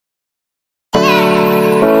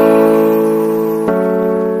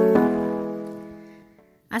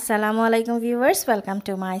আসসালামু আলাইকুম viewers, welcome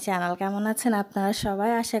to my channel. কেমন আছেন আপনারা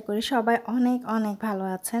সবাই? আশা করি সবাই অনেক অনেক ভালো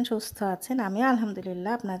আছেন, সুস্থ আছেন। আমিও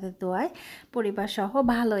আলহামদুলিল্লাহ আপনাদের দোয়ায় পরিবার সহ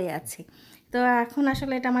ভালোই আছি। তো এখন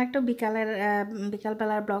আসলে এটা আমার একটু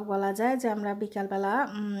বিকালবেলার ব্লগ বলা যায়, যে আমরা বিকালবেলা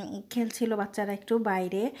খেলছিল বাচ্চারা একটু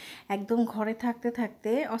বাইরে, একদম ঘরে থাকতে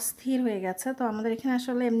থাকতে অস্থির হয়ে গেছে। তো আমাদের এখানে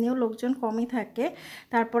আসলে এমনিও লোকজন কমই থাকে,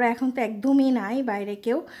 তারপরে এখন তো একদমই নাই বাইরে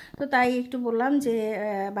কেউ। তো তাই একটু বললাম যে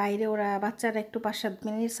বাইরে ওরা বাচ্চারা একটু 5-7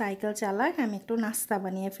 মিনিট সাইকেল চালাক, আমি একটু নাস্তা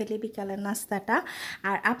বানিয়ে ফেলি বিকালের নাস্তাটা।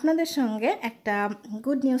 আর আপনাদের সঙ্গে একটা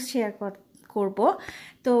গুড নিউজ শেয়ার করব।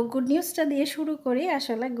 তো গুড নিউজটা দিয়ে শুরু করি।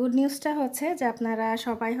 আসলে গুড নিউজটা হচ্ছে যে আপনারা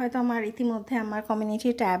সবাই হয়তো ইতিমধ্যে আমার কমিউনিটি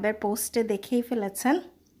ট্যাবের পোস্টে দেখেই ফেলেছেন।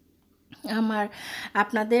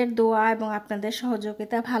 আপনাদের দোয়া এবং আপনাদের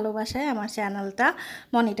সহযোগিতা ভালোবাসায় আমার চ্যানেলটা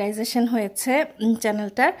মনিটাইজেশন হয়েছে।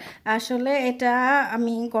 চ্যানেলটার আসলে এটা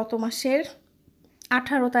আমি গত মাসের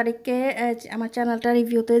 18 তারিখে আমার চ্যানেলটা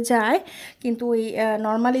রিভিউতে যায়, কিন্তু ওই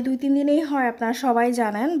নর্মালি 2-3 দিনেই হয়, আপনারা সবাই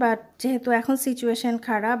জানেন। বাট যেহেতু এখন সিচুয়েশন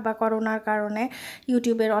খারাপ বা করোনার কারণে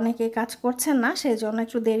ইউটিউবের অনেকেই কাজ করছেন না, সেই জন্য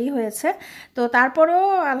একটু দেরি হয়েছে। তো তারপরেও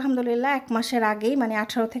আলহামদুলিল্লাহ 1 মাসের আগেই, মানে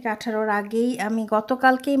 18 থেকে 18-র আগেই আমি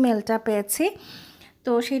গতকালকেই মেলটা পেয়েছি।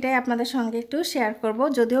 তো সেটাই আপনাদের সঙ্গে একটু শেয়ার করব।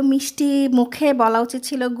 যদিও মিষ্টি মুখে বলা উচিত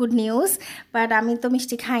ছিল গুড নিউজ, বাট আমি তো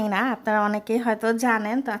মিষ্টি খাই না, আপনারা অনেকেই হয়তো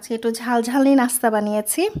জানেন। তো আজকে একটু ঝালঝালি নাস্তা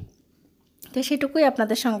বানিয়েছি, তো সেটুকুই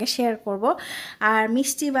আপনাদের সঙ্গে শেয়ার করব। আর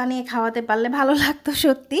মিষ্টি বানিয়ে খাওয়াতে পারলে ভালো লাগতো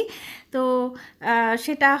সত্যি। তো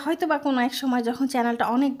সেটা হয়তো বা কোনো এক সময় যখন চ্যানেলটা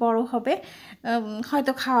অনেক বড় হবে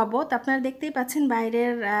হয়তো খাওয়াবো। তো আপনারা দেখতেই পাচ্ছেন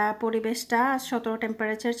বাইরের পরিবেশটা 17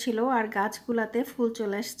 টেম্পারেচার ছিল, আর গাছগুলাতে ফুল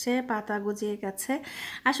চলে এসছে, পাতা গজিয়ে গেছে।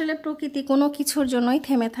 আসলে প্রকৃতি কোনো কিছুর জন্যই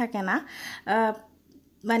থেমে থাকে না।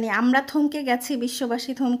 মানে আমরা থমকে গেছি,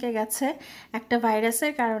 বিশ্ববাসী থমকে গেছে একটা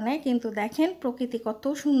ভাইরাসের কারণে, কিন্তু দেখেন প্রকৃতি কত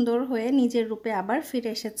সুন্দর হয়ে নিজের রূপে আবার ফিরে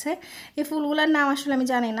এসেছে। এই ফুলগুলোর নাম আসলে আমি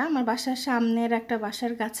জানি না, আমার বাসার সামনের একটা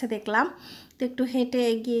বাসার গাছে দেখলাম, তো একটু হেঁটে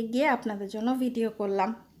এগিয়ে গিয়ে আপনাদের জন্য ভিডিও করলাম।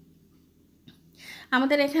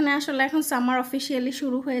 আমাদের এখানে আসলে এখন সামার অফিসিয়ালি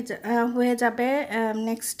শুরু হয়ে যাবে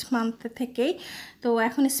নেক্সট মান্থ থেকেই। তো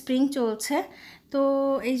এখন স্প্রিং চলছে, তো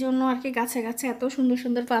এই জন্য আর কি গাছে গাছে এত সুন্দর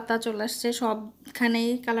সুন্দর পাতা চলে আসছে, সবখানেই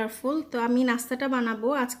কালারফুল। তো আমি নাস্তাটা বানাবো,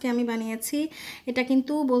 আজকে আমি বানিয়েছি, এটা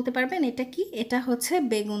কিন্তু বলতে পারবেন এটা কি, এটা হচ্ছে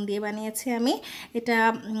বেগুন দিয়ে বানিয়েছি আমি। এটা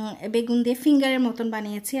বেগুন দিয়ে ফিঙ্গারের মতন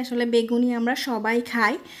বানিয়েছি। আসলে বেগুনই আমরা সবাই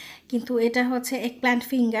খাই, কিন্তু এটা হচ্ছে এগপ্ল্যান্ট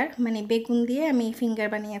ফিঙ্গার, মানে বেগুন দিয়ে আমি ফিঙ্গার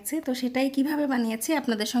বানিয়েছি। তো সেটাই কিভাবে বানিয়েছি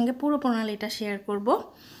আপনাদের সঙ্গে পুরো প্রণালীটা শেয়ার করব।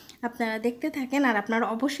 আপনারা দেখতে থাকেন, আর আপনারা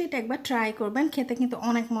অবশ্যই এটা একবার ট্রাই করবেন, খেতে কিন্তু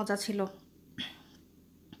অনেক মজা ছিল।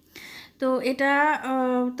 তো এটা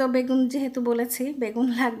তো বেগুন যেহেতু বলেছি বেগুন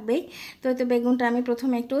লাগবেই, তো বেগুনটা আমি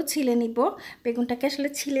প্রথমে একটু ছিলে নিব। বেগুনটাকে আসলে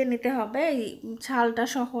ছিলে নিতে হবে, এই ছালটা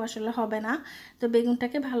সহ আসলে হবে না। তো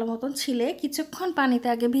বেগুনটাকে ভালো মতন ছিলে কিছুক্ষণ পানিতে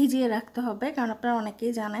আগে ভিজিয়ে রাখতে হবে, কারণ আপনারা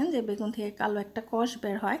অনেকেই জানেন যে বেগুন থেকে কালো একটা কষ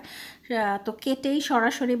বের হয়। তো কেটেই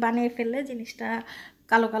সরাসরি বানিয়ে ফেললে জিনিসটা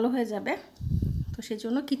কালো কালো হয়ে যাবে, তো সেই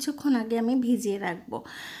জন্য কিছুক্ষণ আগে আমি ভিজিয়ে রাখবো।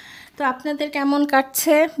 তো আপনাদের কেমন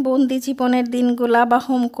কাটছে বন্দি জীবনের দিনগুলা, বা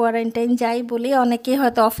হোম কোয়ারেন্টাইন যাই বলি? অনেকেই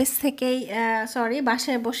হয়তো অফিস থেকেই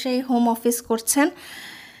বাসায় বসেই হোম অফিস করছেন,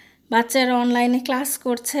 বাচ্চারা অনলাইনে ক্লাস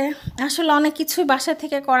করছে। আসলে অনেক কিছুই বাসা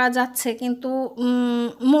থেকে করা যাচ্ছে, কিন্তু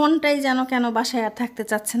মনটাই যেন কেন বাসায় আর থাকতে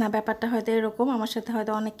চাচ্ছে না। ব্যাপারটা হয়তো এরকম, আমার সাথে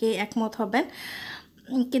হয়তো অনেকেই একমত হবেন।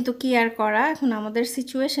 কিন্তু কি আর করা, এখন আমাদের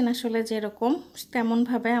সিচুয়েশন আসলে যেরকম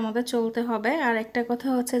তেমনভাবে আমাদের চলতে হবে। আর একটা কথা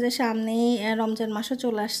হচ্ছে যে সামনেই রমজান মাসও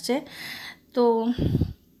চলে আসছে। তো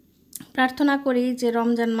প্রার্থনা করি যে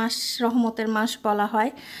রমজান মাস রহমতের মাস বলা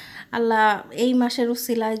হয়, আল্লাহ এই মাসের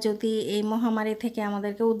উসিলায় যদি এই মহামারী থেকে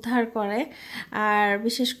আমাদেরকে উদ্ধার করে। আর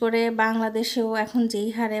বিশেষ করে বাংলাদেশেও এখন যেই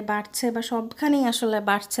হারে বাড়ছে, বা সবখানেই আসলে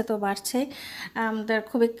বাড়ছে, তো বাড়ছে, আমাদের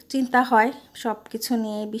খুবই চিন্তা হয় সব কিছু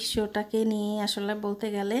নিয়ে, বিশ্বটাকে নিয়ে আসলে বলতে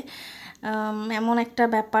গেলে। এমন একটা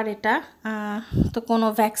ব্যাপার এটা। তো কোনো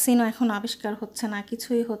ভ্যাকসিনও এখন আবিষ্কার হচ্ছে না,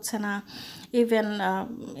 কিছুই হচ্ছে না। ইভেন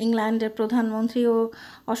ইংল্যান্ডের প্রধানমন্ত্রীও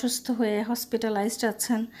অসুস্থ হয়ে হসপিটালাইজড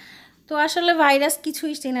আছেন। তো আসলে ভাইরাস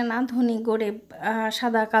কিছুই চেনে না, ধনী গরিব,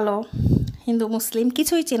 সাদা কালো, হিন্দু মুসলিম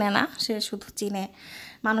কিছুই চেনে না, সে শুধু চিনে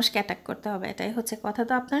মানুষকে অ্যাটাক করতে হবে, এটাই হচ্ছে কথা।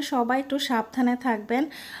 তো আপনারা সবাই একটু সাবধানে থাকবেন।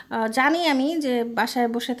 জানি আমি যে বাসায়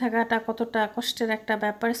বসে থাকাটা কতটা কষ্টের একটা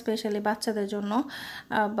ব্যাপার, স্পেশালি বাচ্চাদের জন্য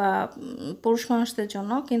বা পুরুষ মানুষদের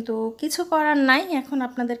জন্য, কিন্তু কিছু করার নাই। এখন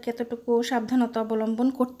আপনাদেরকে এতটুকু সাবধানতা অবলম্বন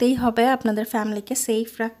করতেই হবে আপনাদের ফ্যামিলিকে সেফ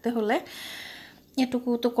রাখতে হলে। এটুকু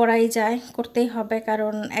তো করাই যায়, করতেই হবে,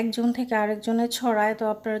 কারণ একজন থেকে আরেকজনে ছড়ায়। তো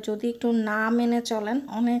আপনারা যদি একটু না মেনে চলেন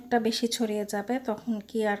অনেকটা বেশি ছড়িয়ে যাবে, তখন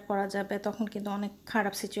কি আর করা যাবে, তখন কিন্তু অনেক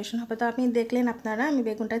খারাপ সিচুয়েশন হবে। তো আপনি দেখলেন আপনারা আমি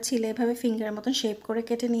বেগুনটা ছিলে এভাবে ফিঙ্গারের মতন শেপ করে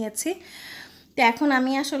কেটে নিয়েছি। তো এখন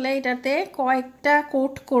আমি আসলে এটাতে কয়েকটা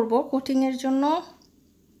কোট করব। কোটিংয়ের জন্য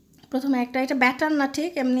প্রথমে এটা ব্যাটার না,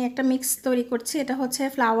 ঠিক এমনি একটা মিক্স তৈরি করছি। এটা হচ্ছে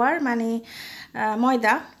ফ্লাওয়ার মানে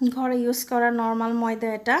ময়দা, ঘরে ইউজ করা নর্মাল ময়দা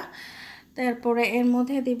এটা। তারপরে এর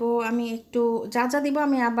মধ্যে দিব আমি একটু যা যা দিব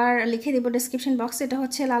আমি আবার লিখে দিব ডেসক্রিপশন বক্সে। এটা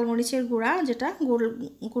হচ্ছে লাল মরিচের গুঁড়া, যেটা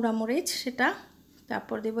গুঁড়া মরিচ সেটা।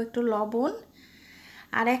 তারপর দিব একটু লবণ।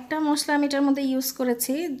 আর একটা মশলা আমি এটার মধ্যে ইউজ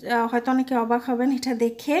করেছি, হয়তো অনেকে অবাক হবেন এটা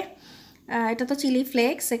দেখে। এটা তো চিলি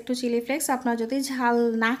ফ্লেক্স, একটু চিলি ফ্লেক্স। আপনারা যদি ঝাল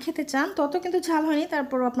না খেতে চান, তত কিন্তু ঝাল হয়নি,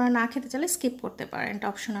 তারপরও আপনারা না খেতে চাইলে স্কিপ করতে পারেন, এটা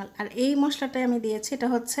অপশনাল। আর এই মশলাটাই আমি দিয়েছি, এটা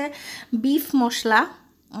হচ্ছে বিফ মশলা,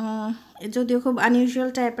 যদিও খুব আনইউজুয়াল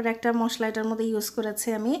টাইপের একটা মশলা এটার মধ্যে ইউজ করেছি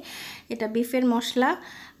আমি। এটা বিফের মশলা,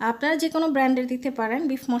 আপনারা যে কোনো ব্র্যান্ডের দিতে পারেন।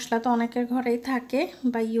 বিফ মশলা তো অনেকের ঘরেই থাকে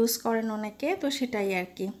বা ইউজ করেন অনেকে, তো সেটাই আর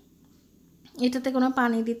কি। এটাতে কোনো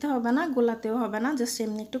পানি দিতে হবে না, গোলাতেও হবে না, জাস্ট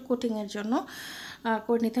এমনি একটু কোটিংয়ের জন্য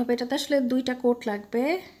করে নিতে হবে। এটাতে আসলে 2টা কোট লাগবে,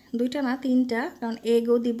 2টা না 3টা, কারণ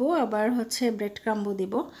এগও দিব আবার হচ্ছে ব্রেড ক্রাম্বও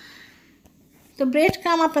দিব। তো ব্রেড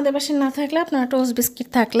ক্রাম আপনাদের বাসায় না থাকলে আপনারা টোস্ট বিস্কিট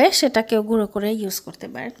থাকলে সেটাকেও গুঁড়ো করে ইউজ করতে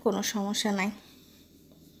পারেন, কোনো সমস্যা নাই।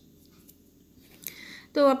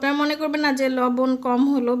 তো আপনারা মনে করবেন না যে লবণ কম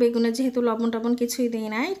হলো বেগুনে, যেহেতু লবণ টবণ কিছুই দেই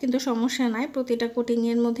নাই, কিন্তু সমস্যা নাই, প্রতিটা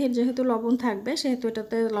কোটিংয়ের মধ্যে যেহেতু লবণ থাকবে সেহেতু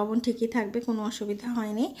এটাতে লবণ ঠিকই থাকবে, কোনো অসুবিধা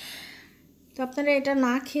হয়নি। তো আপনারা এটা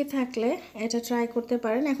না খেয়ে থাকলে এটা ট্রাই করতে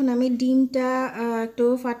পারেন। এখন আমি ডিমটা একটু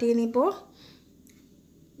ফাটিয়ে নিব।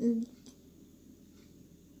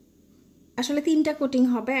 আসলে 3টা কোটিং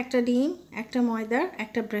হবে, একটা ডিম, একটা ময়দার,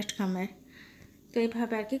 একটা ব্রেড ক্রামের। তো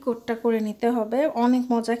এইভাবে আর কি কোটটা করে নিতে হবে, অনেক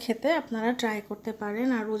মজা খেতে, আপনারা ট্রাই করতে পারেন।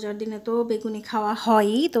 আর রোজার দিনে তো বেগুনি খাওয়া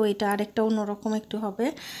হয়ই, তো এটা আরেকটা অন্যরকম একটু হবে,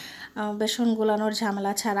 বেসন গোলানোর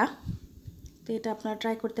ঝামেলা ছাড়া। তো এটা আপনারা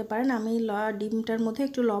ট্রাই করতে পারেন। আমি ডিমটার মধ্যে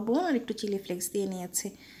একটু লবণ আর একটু চিলি ফ্লেক্স দিয়ে নিয়েছি।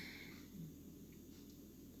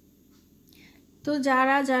 তো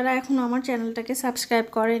যারা যারা এখন আমার চ্যানেলটাকে সাবস্ক্রাইব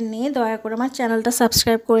করেননি, দয়া করে আমার চ্যানেলটা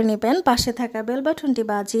সাবস্ক্রাইব করে নেবেন, পাশে থাকা বেল বাটনটি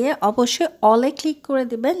বাজিয়ে অবশ্যই অলে ক্লিক করে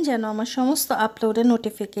দিবেন, যেন আমার সমস্ত আপলোডের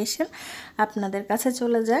নোটিফিকেশন আপনাদের কাছে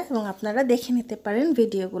চলে যায় এবং আপনারা দেখে নিতে পারেন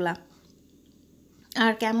ভিডিওগুলা।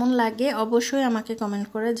 আর কেমন লাগে অবশ্যই আমাকে কমেন্ট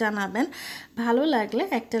করে জানাবেন। ভালো লাগলে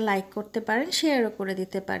একটা লাইক করতে পারেন, শেয়ারও করে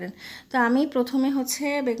দিতে পারেন। তো আমি প্রথমে হচ্ছে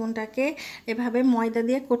বেগুনটাকে এভাবে ময়দা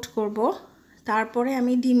দিয়ে কোট করব, তারপরে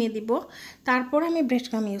আমি ডিমে দিব, তারপরে আমি ব্রেড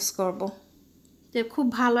ক্রাম ইউজ করব। তো খুব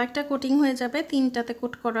ভালো একটা কোটিং হয়ে যাবে 3টাতে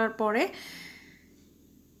কোট করার পরে।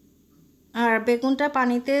 আর বেগুনটা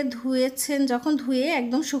পানিতে ধুয়েছেন যখন, ধুয়ে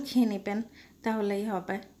একদম শুকিয়ে নেবেন, তাহলেই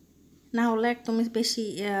হবে, না হলে একদমই বেশি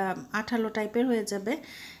আঠালো টাইপের হয়ে যাবে।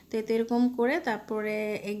 তো এতে এরকম করে তারপরে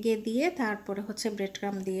এগে দিয়ে তারপরে হচ্ছে ব্রেড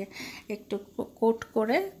ক্রাম দিয়ে একটু কোট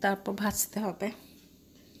করে তারপর ভাজতে হবে।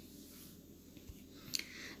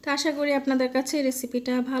 তো আশা করি আপনাদের কাছে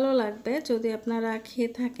রেসিপিটা ভালো লাগবে। যদি আপনারা খেয়ে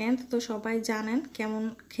থাকেন তো সবাই জানেন কেমন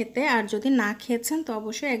খেতে, আর যদি না খেয়েছেন তো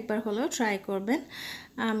অবশ্যই একবার হলেও ট্রাই করবেন।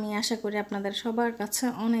 আমি আশা করি আপনাদের সবার কাছে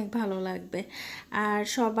অনেক ভালো লাগবে। আর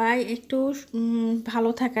সবাই একটু ভালো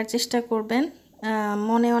থাকার চেষ্টা করবেন,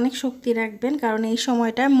 মনে অনেক শক্তি রাখবেন, কারণ এই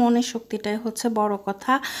সময়টায় মনের শক্তিটাই হচ্ছে বড়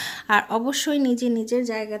কথা। আর অবশ্যই নিজের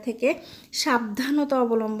জায়গা থেকে সাবধানতা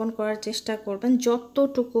অবলম্বন করার চেষ্টা করবেন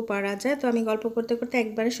যতটুকু পারা যায়। তো আমি গল্প করতে করতে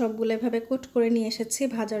একবারে সবগুলো এভাবে কোট করে নিয়ে এসেছি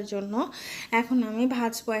ভাজার জন্য। এখন আমি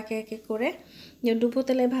ভাজবো একে একে করে, ডুবো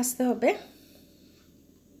তেলে ভাজতে হবে।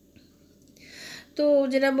 তো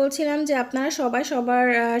যেটা বলছিলাম যে আপনারা সবাই সবার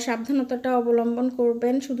সাবধানতাটা অবলম্বন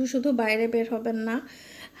করবেন, শুধু শুধু বাইরে বের হবেন না,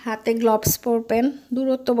 হাতে গ্লাভস পরবেন,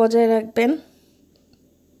 দূরত্ব বজায় রাখবেন,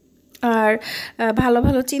 আর ভালো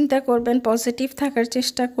ভালো চিন্তা করবেন, পজিটিভ থাকার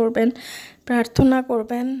চেষ্টা করবেন, প্রার্থনা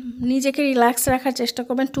করবেন, নিজেকে রিল্যাক্স রাখার চেষ্টা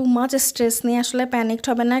করবেন। টু মাচ স্ট্রেস নিয়ে আসলে প্যানিকড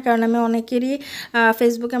হবে না, কারণ আমি অনেকেরই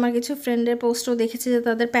ফেসবুকে আমার কিছু ফ্রেন্ডের পোস্টও দেখেছি যে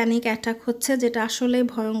তাদের প্যানিক অ্যাটাক হচ্ছে, যেটা আসলে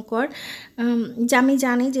ভয়ঙ্কর। যে আমি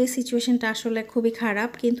জানি যে সিচুয়েশনটা আসলে খুবই খারাপ,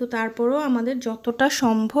 কিন্তু তারপরেও আমাদের যতটা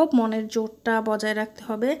সম্ভব মনের জোরটা বজায় রাখতে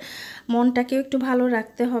হবে, মনটাকেও একটু ভালো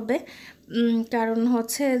রাখতে হবে। কারণ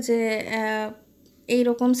হচ্ছে যে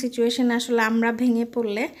এইরকম সিচুয়েশনে আসলে আমরা ভেঙে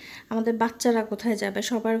পড়লে আমাদের বাচ্চারা কোথায় যাবে?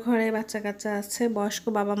 সবার ঘরে বাচ্চা কাচ্চা আছে, বয়স্ক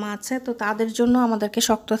বাবা মা আছে, তো তাদের জন্য আমাদেরকে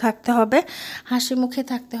শক্ত থাকতে হবে, হাসি মুখে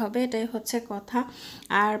থাকতে হবে, এটাই হচ্ছে কথা।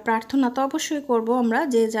 আর প্রার্থনা তো অবশ্যই করব আমরা,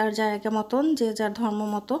 যে যার জায়গা মতন, যে যার ধর্ম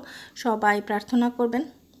মতো সবাই প্রার্থনা করবেন।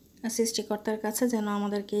 সৃষ্টিকর্তার কাছে যেন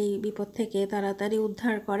আমাদেরকে এই বিপদ থেকে তাড়াতাড়ি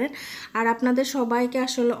উদ্ধার করেন। আর আপনাদের সবাইকে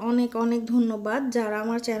আসলে অনেক অনেক ধন্যবাদ যারা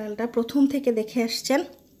আমার চ্যানেলটা প্রথম থেকে দেখে আসছেন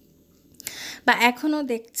বা এখনও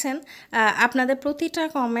দেখছেন। আপনাদের প্রতিটা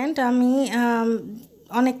কমেন্ট আমি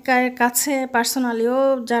অনেকের কাছে পার্সোনালিও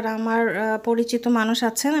যারা আমার পরিচিত মানুষ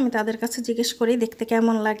আছেন আমি তাদের কাছে জিজ্ঞেস করি দেখতে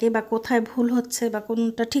কেমন লাগে বা কোথায় ভুল হচ্ছে বা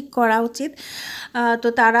কোনটা ঠিক করা উচিত। তো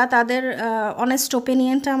তারা তাদের অনেস্ট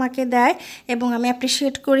ওপিনিয়নটা আমাকে দেয় এবং আমি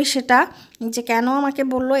অ্যাপ্রিসিয়েট করি সেটা, যে কেন আমাকে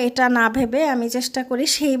বললো এটা না ভেবে আমি চেষ্টা করি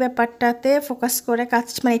সেই ব্যাপারটাতে ফোকাস করে কাজ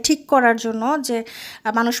মানে ঠিক করার জন্য। যে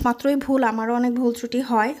মানুষ মাত্রই ভুল, আমারও অনেক ভুল ত্রুটি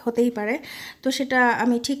হয়, হতেই পারে, তো সেটা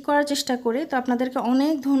আমি ঠিক করার চেষ্টা করি। তো আপনাদেরকে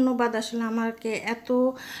অনেক ধন্যবাদ আসলে আমাকে এত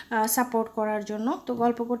সাপোর্ট করার জন্য। তো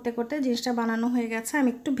গল্প করতে করতে জিনিসটা বানানো হয়ে গেছে, আমি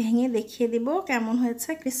একটু ভেঙে দেখিয়ে দিব কেমন হয়েছে,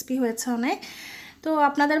 ক্রিস্পি হয়েছে অনেক। তো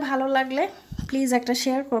আপনাদের ভালো লাগলে প্লিজ একটা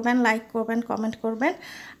শেয়ার করবেন, লাইক করবেন, কমেন্ট করবেন,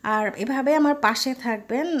 আর এভাবে আমার পাশে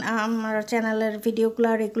থাকবেন। আমার চ্যানেলের ভিডিওগুলো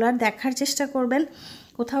রেগুলার দেখার চেষ্টা করবেন।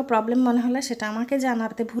 কোথাও প্রবলেম মনে হলে সেটা আমাকে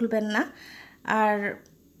জানাতে ভুলবেন না। আর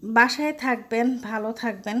বাসায় থাকবেন, ভালো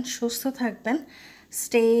থাকবেন, সুস্থ থাকবেন।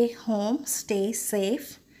 Stay home, stay safe.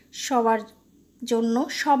 সবার জন্য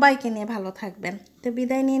সবাইকে নিয়ে ভালো থাকবেন। তো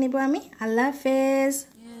বিদায় নিয়ে নিব আমি। আল্লাহ হাফেজ।